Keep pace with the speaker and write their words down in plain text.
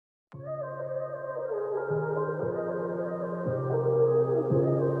Hey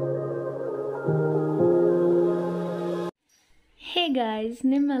guys,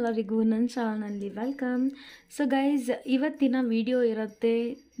 ನಿಮ್ಮೆಲ್ಲರಿಗೂ ನನ್ನ ಚಾನಲ್ನಲ್ಲಿ ವೆಲ್ಕಮ್. ಸೊ ಗೈಸ್, ಇವತ್ತಿನ ವಿಡಿಯೋ ಇರುತ್ತೆ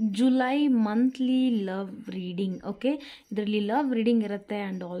July monthly love reading. Okay, ಇದರಲ್ಲಿ ಲವ್ ರೀಡಿಂಗ್ ಇರುತ್ತೆ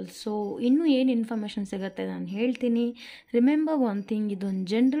ಆ್ಯಂಡ್ ಆಲ್ಸೋ ಇನ್ನೂ ಏನು ಇನ್ಫಾರ್ಮೇಷನ್ ಸಿಗುತ್ತೆ ನಾನು ಹೇಳ್ತೀನಿ. ರಿಮೆಂಬರ್ ಒನ್ ಥಿಂಗ್, ಇದೊಂದು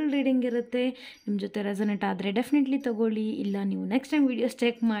ಜನರಲ್ ರೀಡಿಂಗ್ ಇರುತ್ತೆ. ನಿಮ್ಮ ಜೊತೆ ರೆಸನೇಟ್ ಆದರೆ ಡೆಫಿನೆಟ್ಲಿ ತೊಗೊಳ್ಳಿ, ಇಲ್ಲ ನೀವು ನೆಕ್ಸ್ಟ್ ಟೈಮ್ ವೀಡಿಯೋಸ್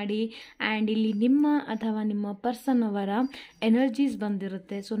ಚೆಕ್ ಮಾಡಿ. ಆ್ಯಂಡ್ ಇಲ್ಲಿ ನಿಮ್ಮ ಅಥವಾ ನಿಮ್ಮ ಪರ್ಸನ್ ಅವರ ಎನರ್ಜೀಸ್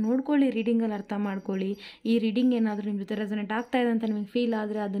ಬಂದಿರುತ್ತೆ. ಸೊ ನೋಡ್ಕೊಳ್ಳಿ, ರೀಡಿಂಗಲ್ಲಿ ಅರ್ಥ ಮಾಡ್ಕೊಳ್ಳಿ. ಈ ರೀಡಿಂಗ್ ಏನಾದರೂ ನಿಮ್ಮ ಜೊತೆ ರೆಸನೇಟ್ ಆಗ್ತಾ ಇದೆ ಅಂತ ನಿಮಗೆ ಫೀಲ್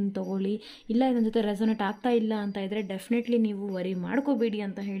ಆದರೆ ಅದನ್ನು ತೊಗೊಳ್ಳಿ. ಇಲ್ಲ ಇದನ್ನ ಜೊತೆ ರೆಸನೇಟ್ ಆಗ್ತಾ ಇಲ್ಲ ಅಂತ ಇದ್ದರೆ ಡೆಫಿನೆಟ್ಲಿ ನೀವು ವರಿ ಮಾಡ್ಕೋಬೇಡಿ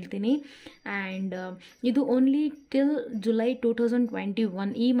ಅಂತ ಹೇಳ್ತೀನಿ. ಆ್ಯಂಡ್ ಇದು ಓನ್ಲಿ ಟಿಲ್ ಜುಲೈ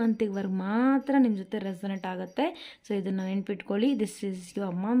 2021 ಈ ಮಂತಿಗೆ ಮಾತ್ರ ನಿಮ್ಮ ಜೊತೆ ರೆಸನೇಟ್ ಆಗುತ್ತೆ. ಸೊ ಇದನ್ನು ನೆನ್ಪಿಟ್ಕೊಳ್ಳಿ. This is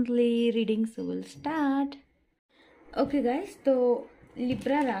your monthly reading. So will start. Okay guys, so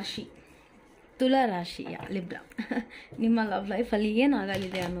Libra ರಾಶಿ, ತುಲಾ ರಾಶಿ, ಲಿಬ್ರಾ ನಿಮ್ಮ ಲವ್ ಲೈಫಲ್ಲಿ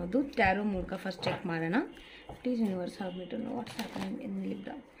ಏನಾಗಲಿದೆ ಅನ್ನೋದು ಟ್ಯಾರೋ ಮೂಲಕ ಫಸ್ಟ್ ಚೆಕ್ ಮಾಡೋಣ. Please universe help me to know what's happening in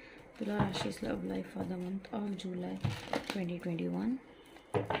Libra. Tula Rashi's love life for the month of July 2021.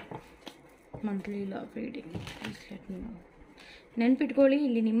 Monthly love reading. Please let me know. ನೆನ್ಪಿಟ್ಕೊಳ್ಳಿ,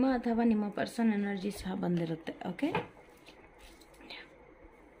 ಇಲ್ಲಿ ನಿಮ್ಮ ಅಥವಾ ನಿಮ್ಮ ಪರ್ಸನ್ ಎನರ್ಜಿ ಸಹ ಬಂದಿರುತ್ತೆ. Okay,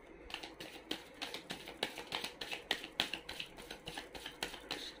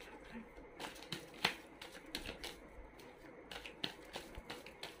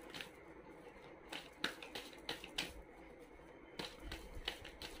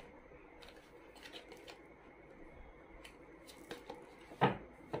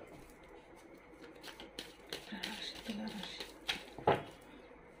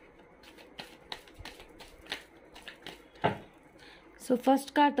 so first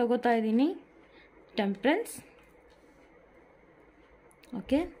card ತಗೋತಾ ಇದ್ದೀನಿ, temperance.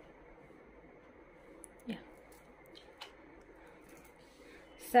 Okay,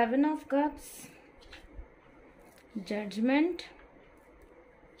 7 of cups, judgment,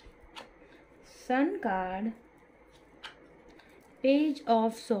 sun card, page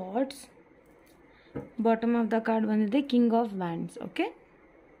of swords, bottom of the card ಬಂದಿದೆ king of wands. Okay,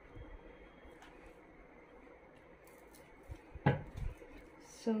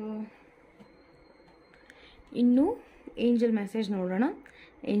 so ಇನ್ನು ಏಂಜಲ್ ಮೆಸೇಜ್ ನೋಡೋಣ.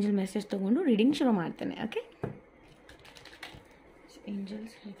 ಏಂಜಲ್ ಮೆಸೇಜ್ ತೊಗೊಂಡು ರೀಡಿಂಗ್ ಶುರು ಮಾಡ್ತೇನೆ. Okay,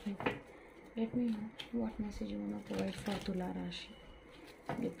 angels let me know what message you want to provide for Tula Rashi,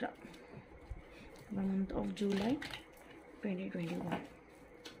 Libra, the month of July 2021.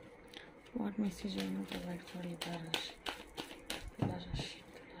 What message you want to provide for Libra Rashi, Tula Rashi,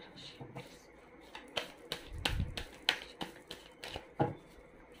 Tula Rashi, please.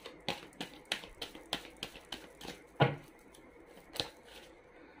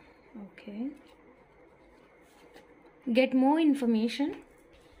 Okay, get more information.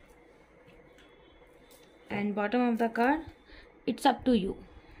 And bottom of the card, it's up to you.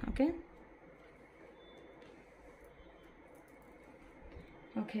 Okay,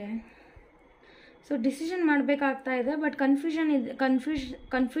 okay, so decision ಮಾಡಬೇಕಾಗ್ತಾ ಇದೆ, but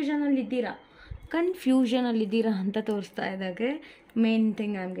ಕನ್ಫ್ಯೂಷನಲ್ಲಿ ಇದ್ದೀರಾ ಅಂತ ತೋರಿಸ್ತಾ ಇದ್ದಾಗೆ. Main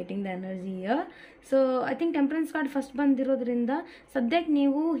thing I am getting the energy year. So I think temperance card first ಬಂದಿರೋದ್ರಿಂದ ಸದ್ಯಕ್ಕೆ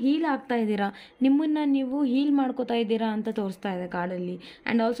ನೀವು heal ಆಗ್ತಾ ಇದ್ದೀರಾ, ನಿಮ್ಮನ್ನು ನೀವು ಹೀಲ್ ಮಾಡ್ಕೋತಾ ಇದ್ದೀರಾ ಅಂತ ತೋರಿಸ್ತಾ ಇದೆ ಕಾರ್ಡಲ್ಲಿ.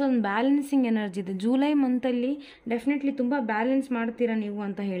 ಆ್ಯಂಡ್ ಆಲ್ಸೋ ಒಂದು ಬ್ಯಾಲೆನ್ಸಿಂಗ್ ಎನರ್ಜಿ ಇದೆ. ಜುಲೈ ಮಂತಲ್ಲಿ ಡೆಫಿನೆಟ್ಲಿ ತುಂಬ ಬ್ಯಾಲೆನ್ಸ್ ಮಾಡ್ತೀರಾ ನೀವು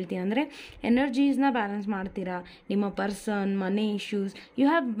ಅಂತ ಹೇಳ್ತೀನಿ. ಅಂದರೆ ಎನರ್ಜೀಸ್ನ ಬ್ಯಾಲೆನ್ಸ್ ಮಾಡ್ತೀರಾ. ನಿಮ್ಮ person, money issues, you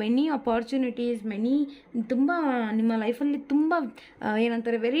have many opportunities, ತುಂಬ ನಿಮ್ಮ ಲೈಫಲ್ಲಿ ತುಂಬ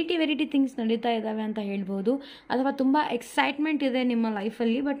ಏನಂತಾರೆ ವೆರೈಟಿ ಥಿಂಗ್ಸ್ ನಡೀತಾ ಇದ್ದಾವೆ ಅಂತ ಹೇಳ್ಬೋದು. ಅಥವಾ ತುಂಬ ಎಕ್ಸೈಟ್ಮೆಂಟ್ ಇದೆ ನಿಮ್ಮ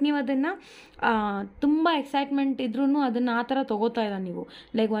ಲೈಫಲ್ಲಿ, ಬಟ್ ನೀವು ಅದನ್ನು ತುಂಬ ಎಕ್ಸೈಟ್ಮೆಂಟ್ ಇದ್ರೂ ಅದನ್ನು ಆ ಥರ ತೊಗೋತಾ ಇಲ್ಲ ನೀವು.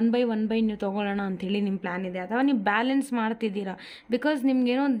 ಲೈಕ್ ಒನ್ ಬೈ ನೀವು ತೊಗೊಳ್ಳೋಣ ಅಂಥೇಳಿ ನಿಮ್ಮ ಪ್ಲ್ಯಾನ್ ಇದೆ, ಅಥವಾ ನೀವು ಬ್ಯಾಲೆನ್ಸ್ ಮಾಡ್ತಿದ್ದೀರಾ. ಬಿಕಾಸ್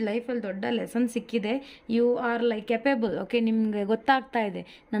ನಿಮ್ಗೇನೋ ಒಂದು ಲೈಫಲ್ಲಿ ದೊಡ್ಡ ಲೆಸನ್ ಸಿಕ್ಕಿದೆ. You are like capable. Okay, ನಿಮಗೆ ಗೊತ್ತಾಗ್ತಾ ಇದೆ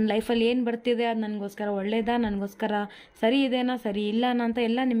ನನ್ನ ಲೈಫಲ್ಲಿ ಏನು ಬರ್ತಿದೆ, ಅದು ನನಗೋಸ್ಕರ ಒಳ್ಳೇದಾ, ನನಗೋಸ್ಕರ ಸರಿ ಇದೆನಾ, ಸರಿ ಇಲ್ಲನಾ ಅಂತ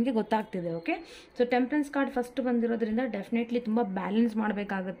ಎಲ್ಲ ನಿಮಗೆ ಗೊತ್ತಾಗ್ತಿದೆ. Okay, so temperance card first ಬಂದಿರೋದ್ರಿಂದ ಡೆಫಿನೆಟ್ಲಿ ತುಂಬ ಬ್ಯಾಲೆನ್ಸ್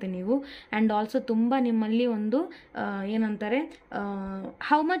ಮಾಡಬೇಕಾಗುತ್ತೆ ನೀವು. ಆ್ಯಂಡ್ ಆಲ್ಸೋ ತುಂಬ ನಿಮ್ಮಲ್ಲಿ ಒಂದು ಏನಂತಾರೆ,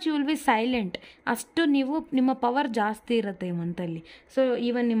 how much you will be silent, ಅಷ್ಟು ನೀವು ನಿಮ್ಮ ಪವರ್ ಜಾಸ್ತಿ ಇರುತ್ತೆ ಈ ಮಂತಲ್ಲಿ. ಸೊ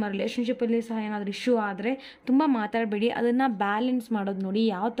ಈವನ್ ನಿಮ್ಮ ರಿಲೇಷನ್ಶಿಪ್ಪಲ್ಲಿ ಸಹ ಏನಾದರೂ ಇಶ್ಯೂ ಆದರೆ ತುಂಬ ಮಾತಾಡಬೇಡಿ, ಅದನ್ನು ಬ್ಯಾಲೆನ್ಸ್ ಮಾಡೋದು ನೋಡಿ.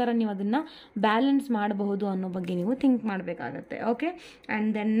 ಯಾವ ಥರ ನೀವು ಅದನ್ನು ಬ್ಯಾಲೆನ್ಸ್ ಮಾಡಬಹುದು ಅನ್ನೋ ಬಗ್ಗೆ ನೀವು ಥಿಂಕ್ ಮಾಡಬೇಕಾಗತ್ತೆ. ಓಕೆ, ಆ್ಯಂಡ್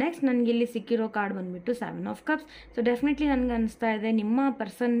ದೆನ್ ನೆಕ್ಸ್ಟ್ ನನಗೆ ಇಲ್ಲಿ ಸಿಕ್ಕಿರೋ ಕಾರ್ಡ್ ಬಂದುಬಿಟ್ಟು 7 of cups. ಸೊ ಡೆಫಿನೆಟ್ಲಿ ನನಗೆ ಅನಿಸ್ತಾ ಇದೆ ನಿಮ್ಮ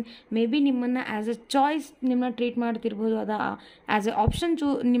ಪರ್ಸನ್ ಮೇ ಬಿ ನಿಮ್ಮನ್ನು ಆ್ಯಸ್ ಎ ಚಾಯ್ಸ್ ನಿಮ್ಮನ್ನ ಟ್ರೀಟ್ ಮಾಡ್ತಿರ್ಬೋದು, ಅದು ಆ್ಯಸ್ ಎ ಆಪ್ಷನ್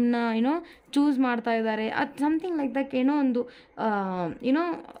ನಿಮ್ಮನ್ನ ಚೂಸ್ ಮಾಡ್ತಾ ಇದ್ದಾರೆ, ಅದು ಸಮಥಿಂಗ್ ಲೈಕ್ ದಟ್. ಏನೋ ಒಂದು ಏನೋ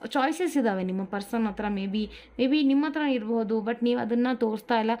ಚಾಯ್ಸಸ್ ಇದ್ದಾವೆ ನಿಮ್ಮ ಪರ್ಸನ್ ಹತ್ರ. ಮೇ ಬಿ ನಿಮ್ಮ ಹತ್ರ ಇರ್ಬೋದು, ಬಟ್ ನೀವು ಅದನ್ನು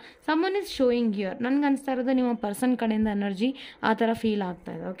ತೋರಿಸ್ತಾ ಇಲ್ಲ. Summon is showing here. ನನಗೆ ಅನಿಸ್ತಾ ಇರೋದು ನಿಮ್ಮ ಪರ್ಸನ್ ಕಡೆಯಿಂದ ಎನರ್ಜಿ ಆ ಥರ ಫೀಲ್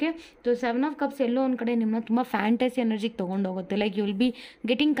ಆಗ್ತಾ ಇದೆ. ಓಕೆ, ಸೊ 7 ಆಫ್ ಕಪ್ಸ್ ಎಲ್ಲೋ ಒಂದು ಕಡೆ ನಿಮ್ಮನ್ನ ತುಂಬ fantasy ಎನರ್ಜಿಗೆ ತೊಗೊಂಡೋಗುತ್ತೆ. Like you will be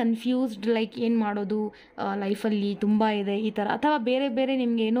getting confused, like ಏನು ಮಾಡೋದು ಲೈಫಲ್ಲಿ ತುಂಬ ಇದೆ ಈ ಥರ, ಅಥವಾ ಬೇರೆ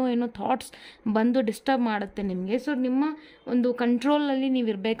ನಿಮಗೆ ಏನೋ ಥಾಟ್ಸ್ ಬಂದು ಡಿಸ್ಟರ್ಬ್ ಮಾಡುತ್ತೆ ನಿಮಗೆ. ಸೊ ನಿಮ್ಮ ಒಂದು ಕಂಟ್ರೋಲಲ್ಲಿ ನೀವು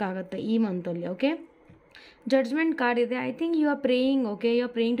ಇರಬೇಕಾಗತ್ತೆ ಈ ಮಂತಲ್ಲಿ. ಓಕೆ, ಜಡ್ಜ್ಮೆಂಟ್ ಕಾರ್ಡ್ ಇದೆ. I think you are praying. Okay, you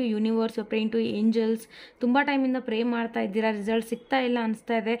are praying to universe, you are praying to angels. ತುಂಬ ಟೈಮಿಂದ ಪ್ರೇ ಮಾಡ್ತಾ ಇದ್ದೀರಾ, ರಿಸಲ್ಟ್ ಸಿಗ್ತಾ ಇಲ್ಲ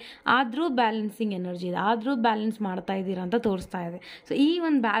ಅನಿಸ್ತಾ ಇದೆ. ಆದರೂ ಬ್ಯಾಲೆನ್ಸಿಂಗ್ ಎನರ್ಜಿ ಇದೆ, ಆದರೂ ಬ್ಯಾಲೆನ್ಸ್ ಮಾಡ್ತಾ ಇದ್ದೀರಾ ಅಂತ ತೋರಿಸ್ತಾ ಇದೆ. ಸೊ ಈ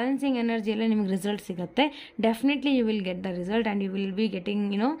ಒಂದು ಬ್ಯಾಲೆನ್ಸಿಂಗ್ ಎನರ್ಜಿಯಲ್ಲೇ ನಿಮಗೆ ರಿಸಲ್ಟ್ ಸಿಗುತ್ತೆ. Definitely you will get the result and you will be getting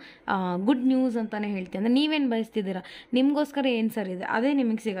good news ಅಂತಲೇ ಹೇಳ್ತೀನಿ. ಅಂದರೆ ನೀವೇನು ಬಯಸ್ತಿದ್ದೀರಾ, ನಿಮಗೋಸ್ಕರ ಏನು ಸರ್ ಇದೆ ಅದೇ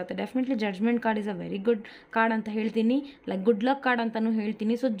ನಿಮಗೆ ಸಿಗುತ್ತೆ. Definitely judgment card is a very good card ಅಂತ ಹೇಳ್ತೀನಿ, ಲೈಕ್ ಗುಡ್ ಲಕ್ ಕಾರ್ಡ್ ಅಂತಲೂ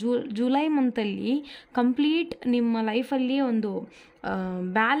ಹೇಳ್ತೀನಿ. ಸೊ ಜುಲೈ ಮಂತಲ್ಲಿ ಕಂಪ್ಲೀಟ್ ನಿಮ್ಮ ಲೈಫಲ್ಲಿ ಒಂದು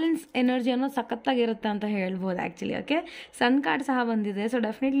ಬ್ಯಾಲೆನ್ಸ್ ಎನರ್ಜಿ ಅನ್ನೋದು ಸಖತ್ತಾಗಿರುತ್ತೆ ಅಂತ ಹೇಳ್ಬೋದು ಆ್ಯಕ್ಚುಲಿ. ಓಕೆ, ಸನ್ ಕಾರ್ಡ್ ಸಹ ಬಂದಿದೆ. ಸೊ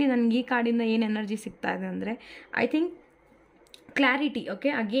ಡೆಫಿನೆಟ್ಲಿ ನನಗೆ ಈ ಕಾರ್ಡಿಂದ ಏನು ಎನರ್ಜಿ ಸಿಗ್ತಾ ಇದೆ ಅಂದರೆ I think clarity.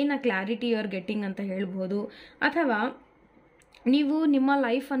 Okay, again ಆ ಕ್ಲಾರಿಟಿ ಯು ಆರ್ ಗೆಟ್ಟಿಂಗ್ ಅಂತ ಹೇಳ್ಬೋದು. ಅಥವಾ ನೀವು ನಿಮ್ಮ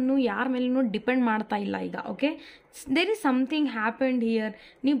ಲೈಫನ್ನು ಯಾರ ಮೇಲೂ ಡಿಪೆಂಡ್ ಮಾಡ್ತಾ ಇಲ್ಲ ಈಗ. Okay, there is something happened here.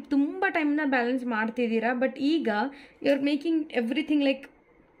 ನೀವು ತುಂಬ ಟೈಮ್ನ ಬ್ಯಾಲೆನ್ಸ್ ಮಾಡ್ತಿದ್ದೀರಾ, ಬಟ್ ಈಗ you are making everything like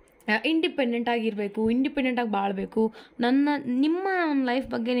independent ಆಗಿರಬೇಕು, ಇಂಡಿಪೆಂಡೆಂಟಾಗಿ ಬಾಳಬೇಕು. ನಿಮ್ಮ ಲೈಫ್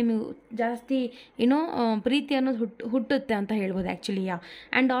ಬಗ್ಗೆ ನಿಮಗೆ ಜಾಸ್ತಿ ಪ್ರೀತಿ ಅನ್ನೋದು ಹುಟ್ಟುತ್ತೆ ಅಂತ ಹೇಳ್ಬೋದು ಆ್ಯಕ್ಚುಲಿ.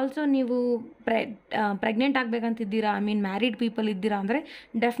 ಆ್ಯಂಡ್ ಆಲ್ಸೋ ನೀವು pregnant ಆಗಬೇಕಂತಿದ್ದೀರಾ, I mean married people ಇದ್ದೀರಾ ಅಂದರೆ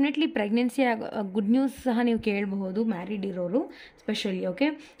ಡೆಫಿನೆಟ್ಲಿ ಪ್ರೆಗ್ನೆನ್ಸಿ ಗುಡ್ ನ್ಯೂಸ್ ಸಹ ನೀವು ಕೇಳಬಹುದು, ಮ್ಯಾರಿಡ್ ಇರೋರು specially. Okay,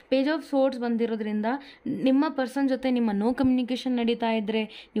 page of swords ಬಂದಿರೋದ್ರಿಂದ ನಿಮ್ಮ ಪರ್ಸನ್ ಜೊತೆ ನಿಮ್ಮ ಕಮ್ಯುನಿಕೇಷನ್ ನಡೀತಾ ಇದ್ದರೆ,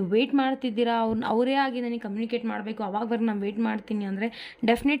 ನೀವು ವೆಯ್ಟ್ ಮಾಡ್ತಿದ್ದೀರಾ, ಅವರೇ ಆಗಿ ನನಗೆ ಕಮ್ಯುನಿಕೇಟ್ ಮಾಡಬೇಕು, ಅವಾಗವರೆಗೆ ನಾನು ವೆಯ್ಟ್ ಮಾಡ್ತೀನಿ ಅಂದರೆ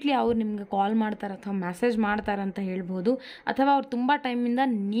ಡೆಫಿನೆಟ್ಲಿ ಅವ್ರು ನಿಮಗೆ ಕಾಲ್ ಮಾಡ್ತಾರೆ ಅಥವಾ ಮೆಸೇಜ್ ಮಾಡ್ತಾರೆ ಅಂತ ಹೇಳ್ಬೋದು. ಅಥವಾ ಅವ್ರು ತುಂಬ ಟೈಮಿಂದ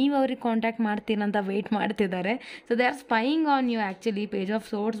ನೀವು ಅವ್ರಿಗೆ ಕಾಂಟ್ಯಾಕ್ಟ್ ಮಾಡ್ತೀರಂತ ವೆಯ್ಟ್ ಮಾಡ್ತಿದ್ದಾರೆ. So they are spying on you actually. Page of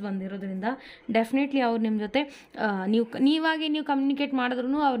swords ಬಂದಿರೋದ್ರಿಂದ ಡೆಫಿನೆಟ್ಲಿ ಅವ್ರು ನಿಮ್ಮ ಜೊತೆ ನೀವು ಕಮ್ಯುನಿಕೇಟ್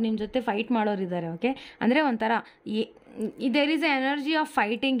ಮಾಡಿದ್ರು ಅವ್ರು ನಿಮ್ಮ ಜೊತೆ ಫೈಟ್ ಮಾಡೋರಿದ್ದಾರೆ. ಓಕೆ, ಅಂದರೆ ಒಂಥರ there is A energy of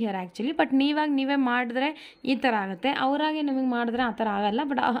fighting here actually. But ನೀವೇ ಮಾಡಿದ್ರೆ ಈ ಥರ ಆಗುತ್ತೆ, ಅವರಾಗೆ ನಿಮಗೆ ಮಾಡಿದ್ರೆ ಆ ಥರ ಆಗಲ್ಲ.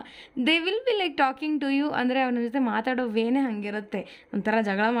 But they will be like talking to you, ಅಂದರೆ ಅವ್ರ ಜೊತೆ ಮಾತಾಡೋ ವೇನೇ ಹಾಗಿರುತ್ತೆ. ಒಂಥರ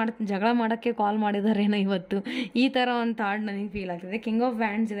ಜಗಳ ಮಾಡೋಕ್ಕೆ ಕಾಲ್ ಮಾಡಿದಾರೇನೋ ಇವತ್ತು, ಈ ಥರ ಒಂದು ಥಾಟ್ ನನಗೆ ಫೀಲ್ ಆಗ್ತಿದೆ. ಕಿಂಗ್ ಆಫ್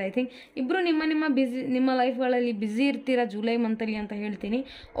ವ್ಯಾಂಡ್ಸ್ ಇದೆ. ಐ ಥಿಂಕ್ ಇಬ್ಬರು ನಿಮ್ಮ ಲೈಫ್ಗಳಲ್ಲಿ ಬ್ಯುಸಿ ಇರ್ತೀರಾ ಜುಲೈ ಮಂತಲ್ಲಿ ಅಂತ ಹೇಳ್ತೀನಿ.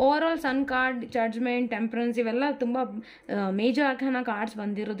 Over all sun card, judgment, temperance ಇವೆಲ್ಲ ತುಂಬ ಮೇಜರ್ ಆರ್ಕಾನ ಕಾರ್ಡ್ಸ್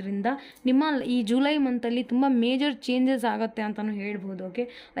ಬಂದಿರೋದ್ರಿಂದ ನಿಮ್ಮ ಈ ಜುಲೈ ಮಂತಲ್ಲಿ ತುಂಬ ಮೇಜರ್ ಚೇಂಜಸ್ ಆಗುತ್ತೆ ಅಂತಲೂ ಹೇಳ್ಬೋದು. ಓಕೆ,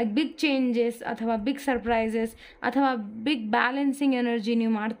 ಲೈಕ್ ಬಿಗ್ ಚೇಂಜಸ್ ಅಥವಾ ಬಿಗ್ ಸರ್ಪ್ರೈಸಸ್ ಅಥವಾ ಬಿಗ್ ಬ್ಯಾಲೆನ್ಸಿಂಗ್ ಎನರ್ಜಿ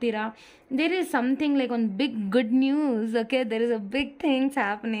ನೀವು ಮಾಡ್ತೀರಾ. there is something like on big good news. Okay, there is a big things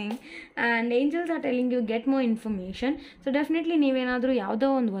happening and angels are telling you get more information. So definitely ನೀವೇನಾದರೂ ಯಾವುದೋ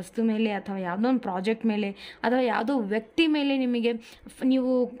ಒಂದು ವಸ್ತು ಮೇಲೆ ಅಥವಾ ಯಾವುದೋ ಒಂದು ಪ್ರಾಜೆಕ್ಟ್ ಮೇಲೆ ಅಥವಾ ಯಾವುದೋ ವ್ಯಕ್ತಿ ಮೇಲೆ ನಿಮಗೆ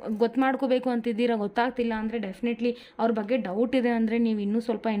ನೀವು ಮಾಡ್ಕೋಬೇಕು ಅಂತಿದ್ದೀರಾ, ಗೊತ್ತಾಗ್ತಿಲ್ಲ ಅಂದರೆ ಡೆಫಿನೆಟ್ಲಿ ಅವ್ರ ಬಗ್ಗೆ ಡೌಟ್ ಇದೆ ಅಂದರೆ ನೀವು ಇನ್ನೂ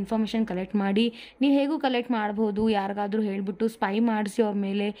ಸ್ವಲ್ಪ ಇನ್ಫಾರ್ಮೇಷನ್ ಕಲೆಕ್ಟ್ ಮಾಡಿ. ನೀವು ಹೇಗೂ ಕಲೆಕ್ಟ್ ಮಾಡ್ಬೋದು, ಯಾರಿಗಾದರೂ ಹೇಳಿಬಿಟ್ಟು ಸ್ಪೈ ಮಾಡಿಸಿ ಅವ್ರ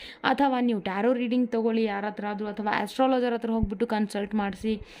ಮೇಲೆ, ಅಥವಾ ನೀವು ಟ್ಯಾರೋ ರೀಡಿಂಗ್ ತೊಗೊಳ್ಳಿ ಯಾರ ಹತ್ರ ಆದರೂ, ಅಥವಾ ಆಸ್ಟ್ರಾಲಜರ್ ಹತ್ರ ಹೋಗ್ಬಿಟ್ಟು ಕನ್ಸಲ್ಟ್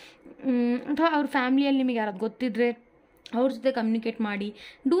ಮಾಡಿಸಿ, ಅಥವಾ ಅವ್ರ ಫ್ಯಾಮಿಲಿಯಲ್ಲಿ ನಿಮಗೆ ಯಾರಾದ್ರು ಗೊತ್ತಿದ್ರೆ ಅವ್ರ ಜೊತೆ ಕಮ್ಯುನಿಕೇಟ್ ಮಾಡಿ,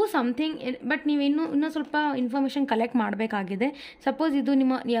 ಡೂ ಸಮಥಿಂಗ್. ಬಟ್ ನೀವು ಇನ್ನೂ ಸ್ವಲ್ಪ ಇನ್ಫಾರ್ಮೇಷನ್ ಕಲೆಕ್ಟ್ ಮಾಡಬೇಕಾಗಿದೆ. ಸಪೋಸ್ ಇದು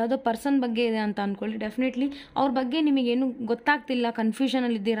ನಿಮ್ಮ ಯಾವುದೋ ಪರ್ಸನ್ ಬಗ್ಗೆ ಇದೆ ಅಂತ ಅಂದ್ಕೊಳ್ಳಿ, ಡೆಫಿನೆಟ್ಲಿ ಅವ್ರ ಬಗ್ಗೆ ನಿಮಗೇನು ಗೊತ್ತಾಗ್ತಿಲ್ಲ,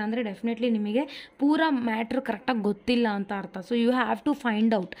 ಕನ್ಫ್ಯೂಷನಲ್ಲಿ ಇದ್ದೀರಾ ಅಂದರೆ ಡೆಫಿನೆಟ್ಲಿ ನಿಮಗೆ ಪೂರಾ ಮ್ಯಾಟ್ರ್ ಕರೆಕ್ಟಾಗಿ ಗೊತ್ತಿಲ್ಲ ಅಂತ ಅರ್ಥ. So you have to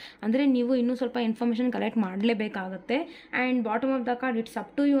find out, ಅಂದರೆ ನೀವು ಇನ್ನೂ ಸ್ವಲ್ಪ information collect ಮಾಡಲೇಬೇಕಾಗುತ್ತೆ. And bottom of the card it's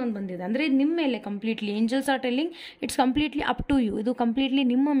up to you ಅಂತ ಬಂದಿದೆ, ಅಂದರೆ ಇದು ನಿಮ್ಮ ಮೇಲೆ completely. Angels are telling it's completely up to you, ಇದು ಕಂಪ್ಲೀಟ್ಲಿ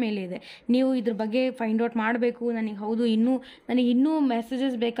ನಿಮ್ಮ ಮೇಲೆ ಇದೆ. ನೀವು ಇದ್ರ ಬಗ್ಗೆ ಫೈಂಡ್ ಔಟ್ ಮಾಡಬೇಕು. ನನಗೆ ಇನ್ನೂ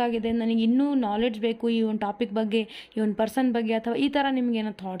ಮೆಸೇಜಸ್ ಬೇಕಾಗಿದೆ, ನನಗೆ ಇನ್ನೂ ನಾಲೆಡ್ಜ್ ಬೇಕು ಈ ಒಂದು ಟಾಪಿಕ್ ಬಗ್ಗೆ, ಈ ಒಂದು ಪರ್ಸನ್ ಬಗ್ಗೆ, ಅಥವಾ ಈ ಥರ ನಿಮ್ಗೆ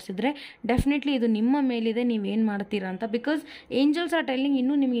ಏನೋ ಥಾಟ್ಸ್ ಇದ್ದರೆ ಡೆಫಿನೆಟ್ಲಿ ಇದು ನಿಮ್ಮ ಮೇಲಿದೆ, ನೀವೇನು ಮಾಡ್ತೀರಾ ಅಂತ. ಬಿಕಾಸ್ ಏಂಜಲ್ಸ್ ಆರ್ ಟೆಲ್ಲಿಂಗ್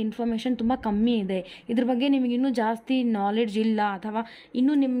ಇನ್ನೂ ನಿಮಗೆ ಇನ್ಫಾರ್ಮೇಷನ್ ತುಂಬ ಕಮ್ಮಿ ಇದೆ, ಇದ್ರ ಬಗ್ಗೆ ನಿಮಗೆ ಇನ್ನೂ ಜಾಸ್ತಿ ನಾಲೆಡ್ಜ್ ಇಲ್ಲ, ಅಥವಾ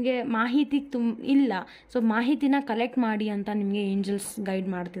ಇನ್ನೂ ನಿಮಗೆ ಮಾಹಿತಿ ಇಲ್ಲ. ಸೊ ಮಾಹಿತಿನ ಕಲೆಕ್ಟ್ ಮಾಡಿ ಅಂತ ನಿಮಗೆ ಏಂಜಲ್ಸ್ ಗೈಡ್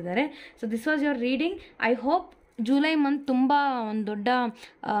ಮಾಡ್ತಿದ್ದಾರೆ. So this was your reading. I hope July month ತುಂಬ ಒಂದು ದೊಡ್ಡ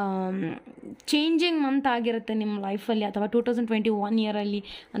ಚೇಂಜಿಂಗ್ ಮಂತ್ ಆಗಿರುತ್ತೆ ನಿಮ್ಮ ಲೈಫಲ್ಲಿ, ಅಥವಾ 2021 ಇಯರಲ್ಲಿ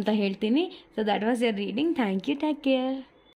ಅಂತ ಹೇಳ್ತೀನಿ. So that was your reading. Thank you, take care.